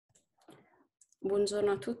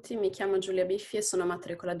Buongiorno a tutti, mi chiamo Giulia Biffi e sono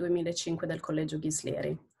matricola 2005 del Collegio Ghislieri.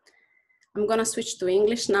 I'm gonna switch to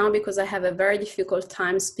English now because I have a very difficult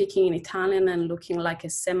time speaking in Italian and looking like a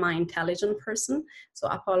semi-intelligent person, so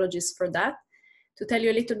apologies for that. To tell you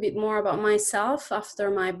a little bit more about myself, after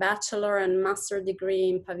my bachelor and master degree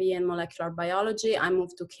in Pavia in molecular biology, I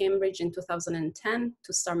moved to Cambridge in 2010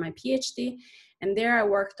 to start my PhD, and there I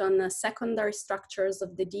worked on the secondary structures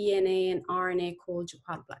of the DNA and RNA called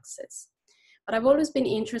quadplexes. But I've always been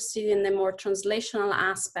interested in the more translational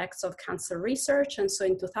aspects of cancer research. And so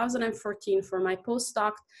in 2014, for my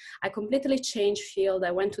postdoc, I completely changed field.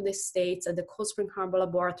 I went to the States at the Cold Spring Harbor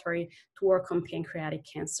Laboratory to work on pancreatic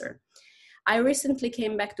cancer. I recently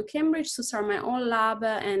came back to Cambridge to start my own lab,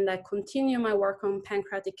 and I continue my work on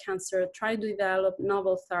pancreatic cancer, try to develop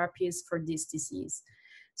novel therapies for this disease.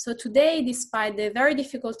 So today, despite the very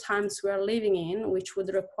difficult times we are living in, which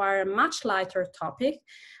would require a much lighter topic,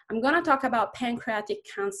 I'm going to talk about pancreatic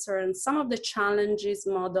cancer and some of the challenges,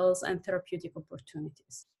 models, and therapeutic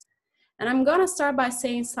opportunities. And I'm going to start by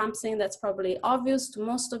saying something that's probably obvious to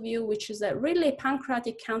most of you, which is that really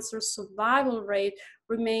pancreatic cancer survival rate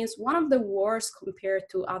remains one of the worst compared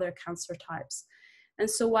to other cancer types. And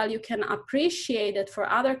so while you can appreciate that for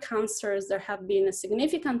other cancers, there have been a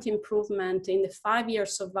significant improvement in the 5-year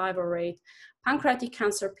survival rate, pancreatic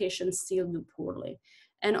cancer patients still do poorly.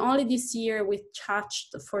 And only this year we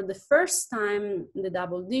touched for the first time the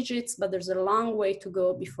double digits, but there's a long way to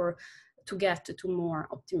go to get to more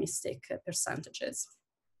optimistic percentages.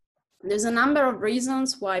 There's a number of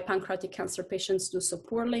reasons why pancreatic cancer patients do so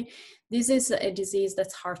poorly. This is a disease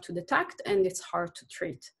that's hard to detect and it's hard to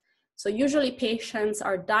treat. So usually patients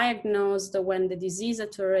are diagnosed when the disease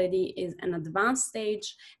is already in an advanced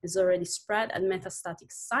stage, is already spread at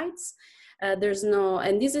metastatic sites.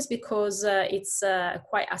 And this is because it's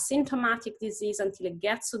quite asymptomatic disease until it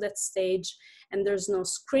gets to that stage, and there's no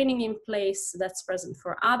screening in place that's present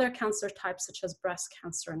for other cancer types such as breast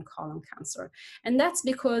cancer and colon cancer. And that's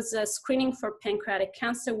because screening for pancreatic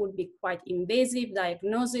cancer would be quite invasive.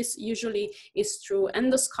 Diagnosis usually is through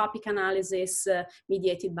endoscopic analysis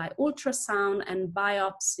mediated by ultrasound and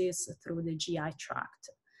biopsies through the GI tract.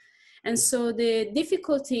 And so the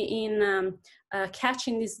difficulty in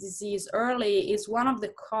catching this disease early is one of the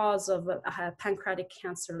causes of pancreatic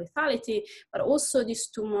cancer lethality, but also these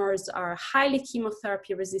tumors are highly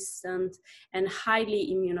chemotherapy resistant and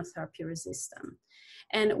highly immunotherapy resistant.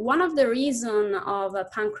 And one of the reasons of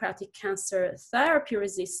pancreatic cancer therapy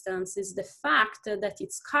resistance is the fact that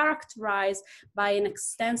it's characterized by an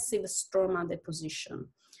extensive stroma deposition.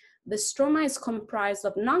 The stroma is comprised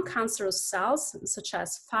of non-cancerous cells, such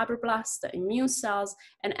as fibroblasts, immune cells,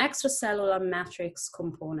 and extracellular matrix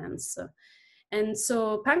components. And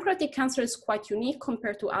so pancreatic cancer is quite unique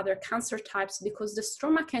compared to other cancer types because the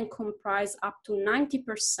stroma can comprise up to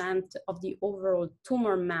 90% of the overall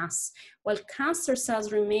tumor mass, while cancer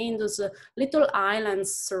cells remain those little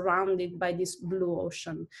islands surrounded by this blue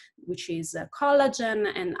ocean, which is collagen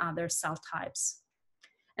and other cell types.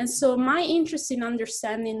 And so my interest in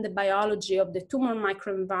understanding the biology of the tumor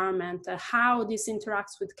microenvironment, how this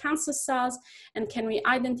interacts with cancer cells, and can we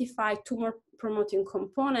identify tumor promoting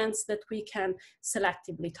components that we can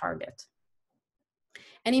selectively target.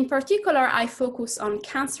 And in particular, I focus on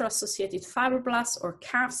cancer-associated fibroblasts or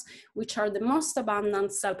CAFs, which are the most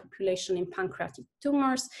abundant cell population in pancreatic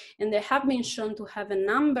tumors, and they have been shown to have a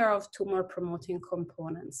number of tumor promoting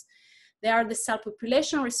components. They are the cell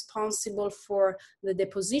population responsible for the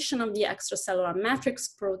deposition of the extracellular matrix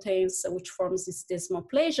proteins, which forms this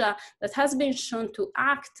desmoplasia that has been shown to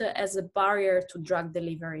act as a barrier to drug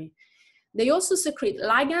delivery. They also secrete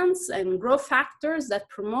ligands and growth factors that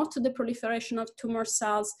promote the proliferation of tumor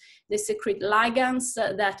cells. They secrete ligands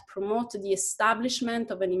that promote the establishment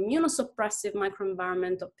of an immunosuppressive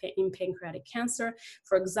microenvironment in pancreatic cancer,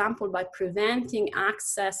 for example, by preventing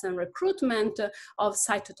access and recruitment of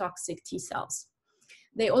cytotoxic T cells.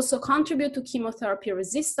 They also contribute to chemotherapy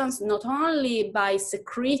resistance, not only by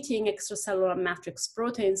secreting extracellular matrix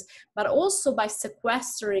proteins, but also by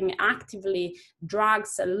sequestering actively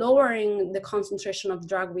drugs, lowering the concentration of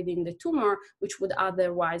drug within the tumor, which would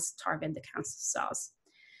otherwise target the cancer cells.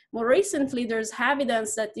 More recently, there's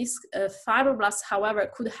evidence that these fibroblasts,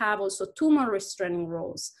 however, could have also tumor restraining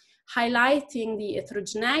roles, highlighting the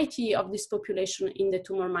heterogeneity of this population in the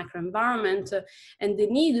tumor microenvironment and the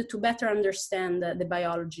need to better understand the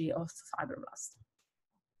biology of fibroblasts.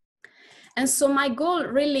 And so my goal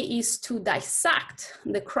really is to dissect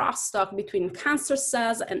the crosstalk between cancer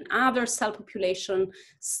cells and other cell population,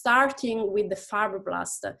 starting with the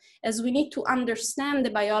fibroblast, as we need to understand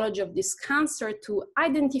the biology of this cancer to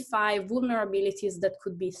identify vulnerabilities that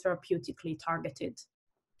could be therapeutically targeted.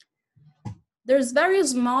 There's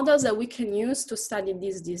various models that we can use to study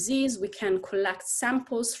this disease. We can collect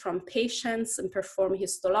samples from patients and perform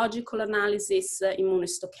histological analysis,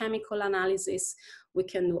 immunohistochemical analysis. We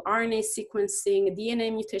can do RNA sequencing,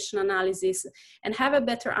 DNA mutation analysis, and have a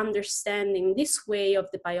better understanding this way of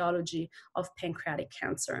the biology of pancreatic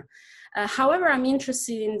cancer. However, I'm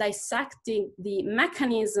interested in dissecting the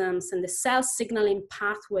mechanisms and the cell signaling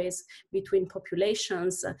pathways between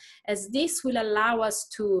populations, as this will allow us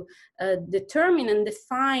to determine and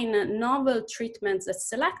define novel treatments that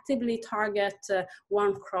selectively target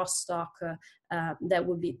one crosstalk that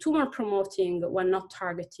would be tumor promoting when not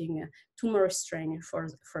targeting tumor restraining, for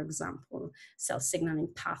example, cell signaling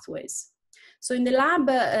pathways. So in the lab,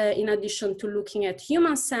 in addition to looking at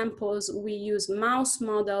human samples, we use mouse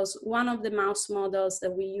models. One of the mouse models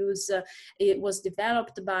that we use, it was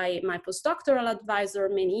developed by my postdoctoral advisor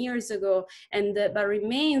many years ago, and but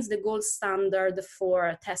remains the gold standard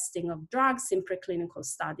for testing of drugs in preclinical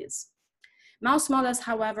studies. Mouse models,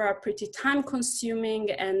 however, are pretty time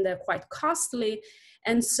consuming and quite costly.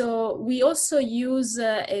 And so we also use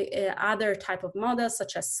other type of models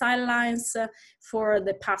such as cell lines. For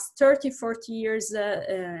the past 30, 40 years,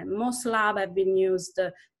 most labs have been used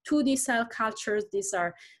 2D cell cultures. These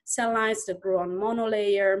are cell lines that grow on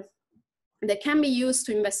monolayer. They can be used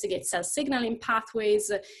to investigate cell signaling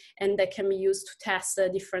pathways, and they can be used to test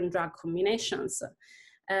different drug combinations.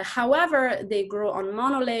 However, they grow on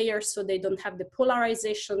monolayer, so they don't have the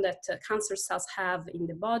polarization that cancer cells have in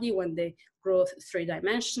the body when they grow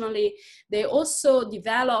three-dimensionally. They also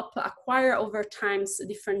acquire over time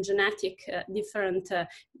different genetic,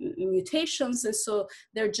 mutations, and so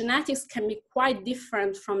their genetics can be quite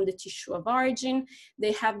different from the tissue of origin.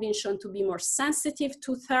 They have been shown to be more sensitive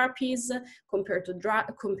to therapies compared to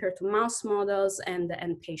mouse models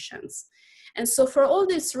and patients. And so for all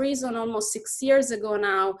this reason, almost 6 years ago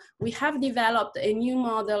now, we have developed a new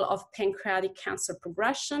model of pancreatic cancer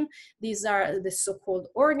progression. These are the so-called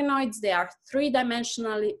organoids. They are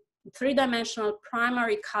three-dimensional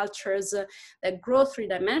primary cultures that grow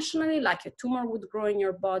three-dimensionally, like a tumor would grow in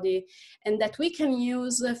your body, and that we can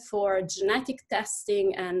use for genetic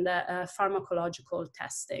testing and pharmacological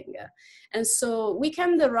testing. And so we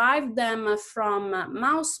can derive them from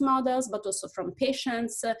mouse models, but also from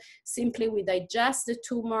patients. Simply we digest the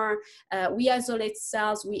tumor, we isolate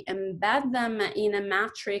cells, we embed them in a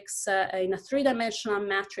matrix, in a three-dimensional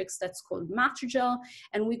matrix that's called matrigel,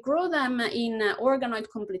 and we grow them in organoid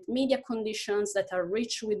complete media conditions that are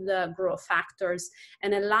rich with the growth factors,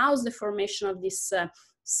 and allows the formation of these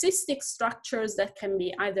cystic structures that can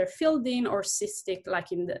be either filled in or cystic,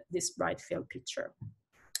 like in this bright field picture.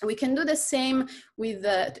 We can do the same with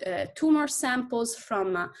tumor samples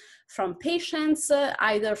from patients,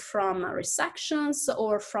 either from resections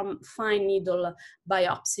or from fine needle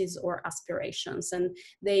biopsies or aspirations. And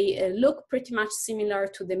they look pretty much similar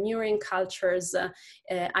to the murine cultures,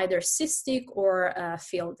 either cystic or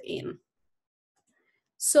filled in.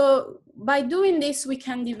 So by doing this, we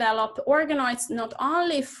can develop organoids not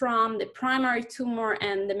only from the primary tumor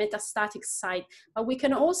and the metastatic site, but we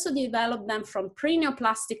can also develop them from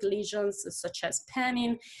preneoplastic lesions such as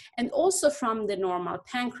penin, and also from the normal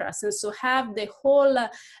pancreas. And so have the whole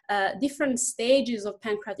different stages of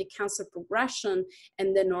pancreatic cancer progression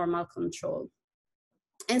and the normal control.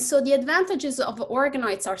 And so the advantages of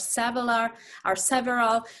organoids are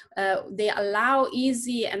several. They allow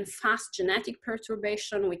easy and fast genetic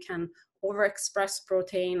perturbation. We can overexpress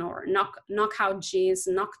protein or knock out genes,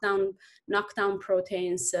 knock down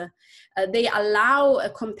proteins. They allow a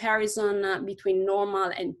comparison between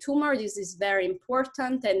normal and tumor. This is very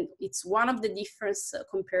important, and it's one of the differences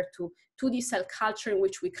compared to 2D cell culture, in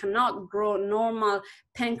which we cannot grow normal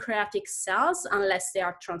pancreatic cells unless they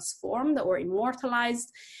are transformed or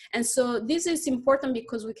immortalized. And so this is important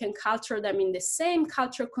because we can culture them in the same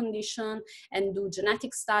culture condition and do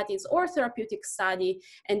genetic studies or therapeutic study.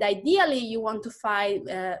 And ideally, you want to find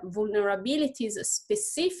vulnerabilities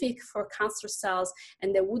specific for cancer cells,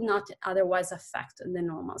 and they would not otherwise affect the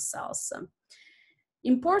normal cells.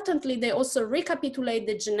 Importantly, they also recapitulate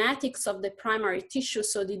the genetics of the primary tissue,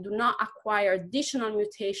 so they do not acquire additional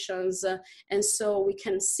mutations, and so we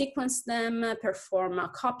can sequence them, perform a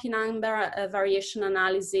copy number variation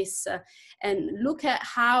analysis, and look at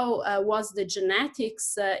how was the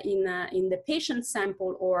genetics in the patient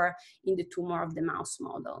sample or in the tumor of the mouse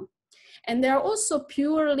model. And there are also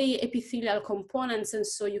purely epithelial components, and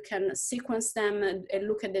so you can sequence them and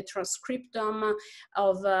look at the transcriptome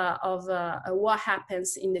of what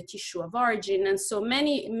happens in the tissue of origin. And so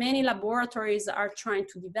many laboratories are trying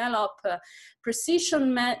to develop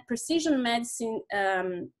precision medicine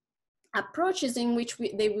approaches in which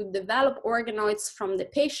they would develop organoids from the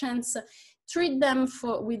patients, treat them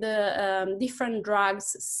with different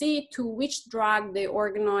drugs, see to which drug the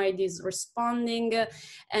organoid is responding,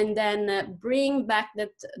 and then bring back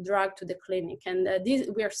that drug to the clinic. And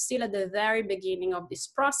we are still at the very beginning of this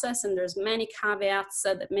process, and there's many caveats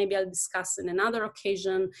that maybe I'll discuss in another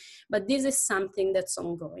occasion, but this is something that's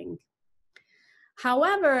ongoing.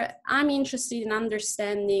 However, I'm interested in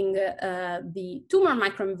understanding the tumor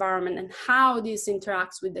microenvironment and how this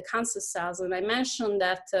interacts with the cancer cells. And I mentioned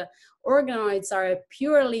that organoids are a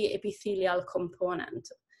purely epithelial component.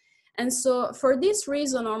 And so for this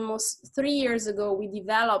reason, almost 3 years ago, we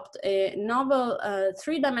developed a novel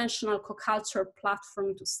three-dimensional co-culture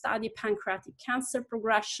platform to study pancreatic cancer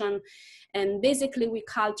progression. And basically we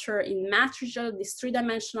culture in matricial, this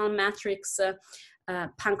three-dimensional matrix,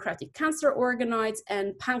 pancreatic cancer organoids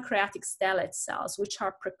and pancreatic stellate cells, which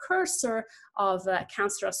are precursor of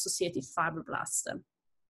cancer-associated fibroblasts.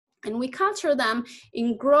 And we culture them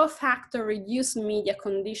in growth factor reduced media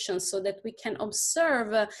conditions so that we can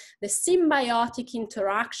observe the symbiotic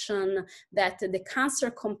interaction that the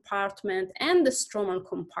cancer compartment and the stromal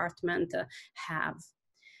compartment have.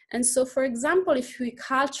 And so, for example, if we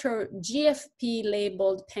culture GFP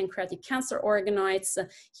labeled pancreatic cancer organoids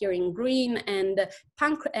here in green and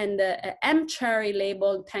M-cherry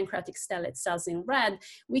labeled pancreatic stellate cells in red,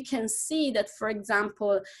 we can see that, for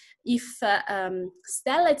example, if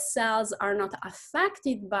stellate cells are not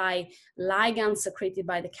affected by ligands secreted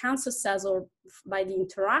by the cancer cells or by the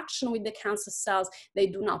interaction with the cancer cells, they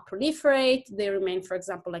do not proliferate. They remain, for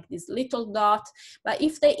example, like this little dot. But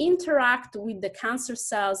if they interact with the cancer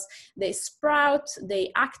cells, they sprout,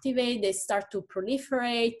 they activate, they start to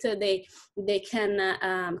proliferate, they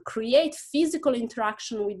can create physical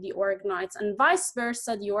interaction with the organoids, and vice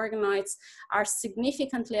versa, the organoids are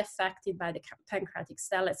significantly affected by the pancreatic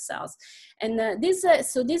stellate cells. And this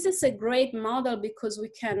is a great model because we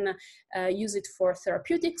can use it for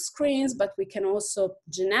therapeutic screens, but we can also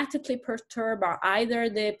genetically perturb either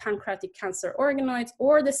the pancreatic cancer organoids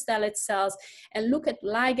or the stellate cells and look at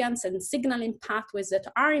ligands and signaling pathways that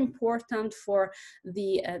are important for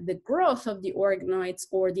the growth of the organoids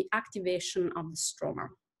or the activation of the stroma.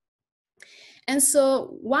 And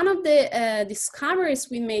so one of the discoveries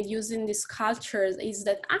we made using these cultures is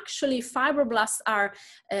that actually fibroblasts are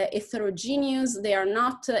heterogeneous. They are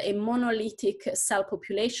not a monolithic cell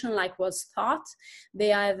population like was thought. They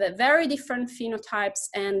have very different phenotypes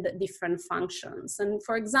and different functions. And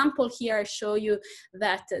for example, here I show you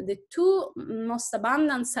that the two most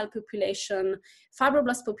abundant cell population,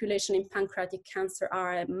 fibroblast population in pancreatic cancer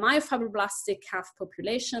are a myofibroblastic calf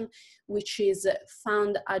population, which is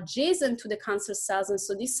found adjacent to the cancer cells. And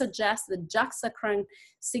so this suggests that juxtacrine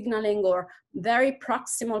signaling or very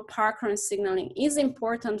proximal parkrine signaling is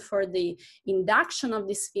important for the induction of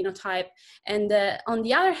this phenotype. And on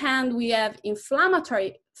the other hand, we have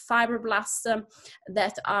inflammatory fibroblasts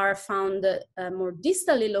that are found more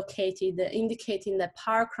distally located, indicating that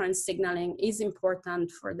parkrine signaling is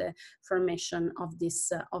important for the formation of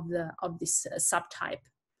this subtype.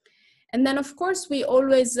 And then, of course, we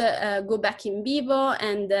always go back in vivo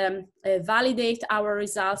and validate our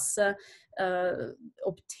results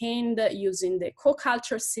obtained using the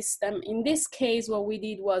co-culture system. In this case, what we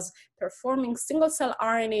did was performing single-cell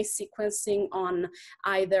RNA sequencing on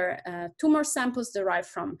either tumor samples derived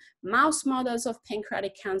from mouse models of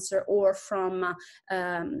pancreatic cancer or from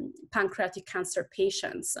pancreatic cancer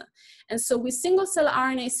patients. And so with single-cell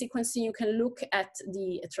RNA sequencing, you can look at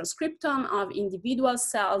the transcriptome of individual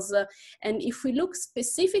cells. And if we look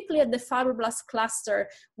specifically at the fibroblast cluster,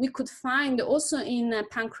 we could find also in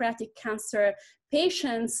pancreatic cancer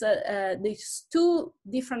patients, these two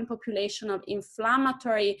different populations of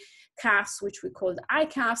inflammatory calves, which we called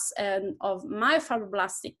iCalves, and of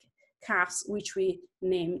myofibroblastic calves, which we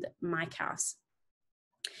named mycalves.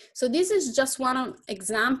 So this is just one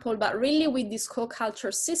example, but really with this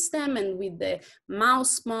co-culture system and with the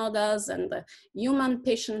mouse models and the human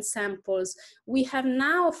patient samples, we have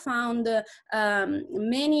now found we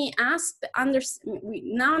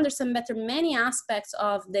now understand better many aspects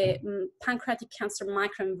of the pancreatic cancer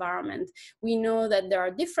microenvironment. We know that there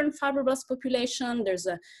are different fibroblast population. There's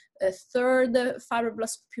a a third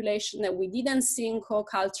fibroblast population that we didn't see in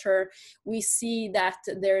co-culture. We see that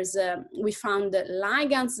we found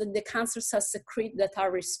ligands that the cancer cells secrete that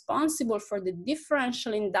are responsible for the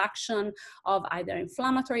differential induction of either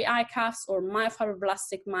inflammatory ICAFs or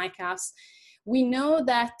myofibroblastic MICAFs. We know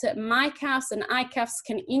that MICAFs and ICAFs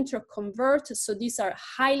can interconvert, so these are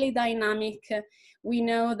highly dynamic. We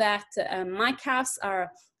know that MICAFs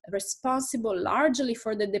are responsible largely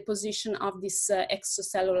for the deposition of this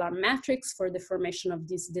extracellular matrix for the formation of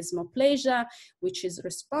this dysplasia, which is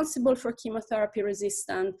responsible for chemotherapy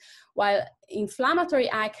resistant, while inflammatory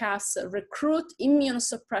ICAFs recruit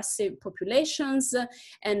immunosuppressive populations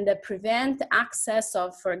and prevent access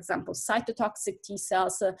of, for example, cytotoxic T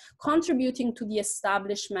cells, contributing to the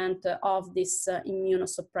establishment of this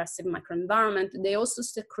immunosuppressive microenvironment. They also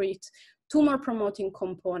secrete tumor-promoting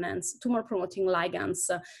components, tumor-promoting ligands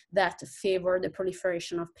that favor the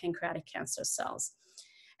proliferation of pancreatic cancer cells.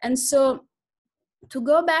 And so, to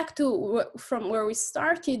go back to from where we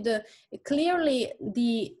started, clearly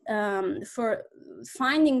for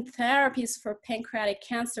finding therapies for pancreatic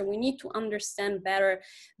cancer, we need to understand better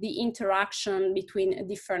the interaction between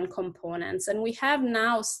different components. And we have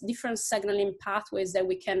now different signaling pathways that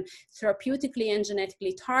we can therapeutically and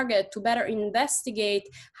genetically target to better investigate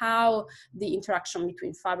how the interaction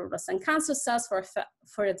between fibroblasts and cancer cells,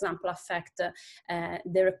 for example, affect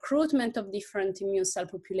the recruitment of different immune cell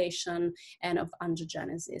population and of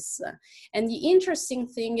angiogenesis. And the interesting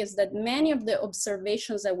thing is that many of the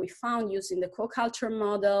observations that we found using the co-culture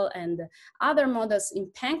model and other models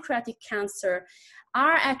in pancreatic cancer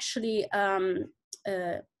are actually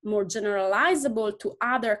more generalizable to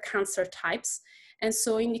other cancer types. And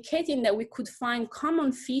so indicating that we could find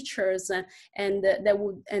common features and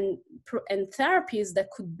therapies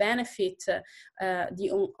that could benefit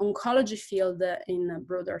the oncology field in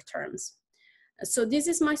broader terms. So this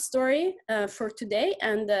is my story for today,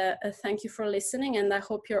 and thank you for listening, and I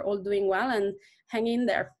hope you're all doing well and hang in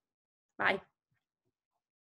there. Bye.